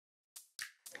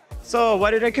So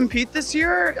why did I compete this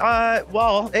year?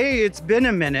 Well, it's been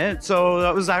a minute, so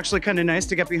that was actually kind of nice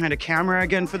to get behind a camera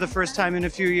again for the first time in a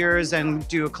few years and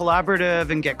do a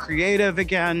collaborative and get creative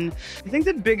again. I think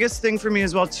the biggest thing for me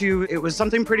as well too, it was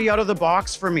something pretty out of the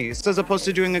box for me. So as opposed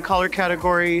to doing a color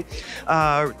category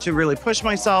to really push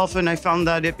myself, and I found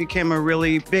that it became a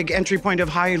really big entry point of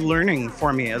high learning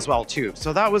for me as well too.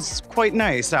 So that was quite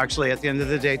nice actually at the end of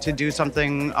the day to do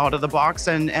something out of the box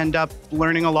and end up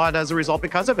learning a lot as a result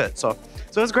because of it. So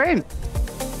it was great.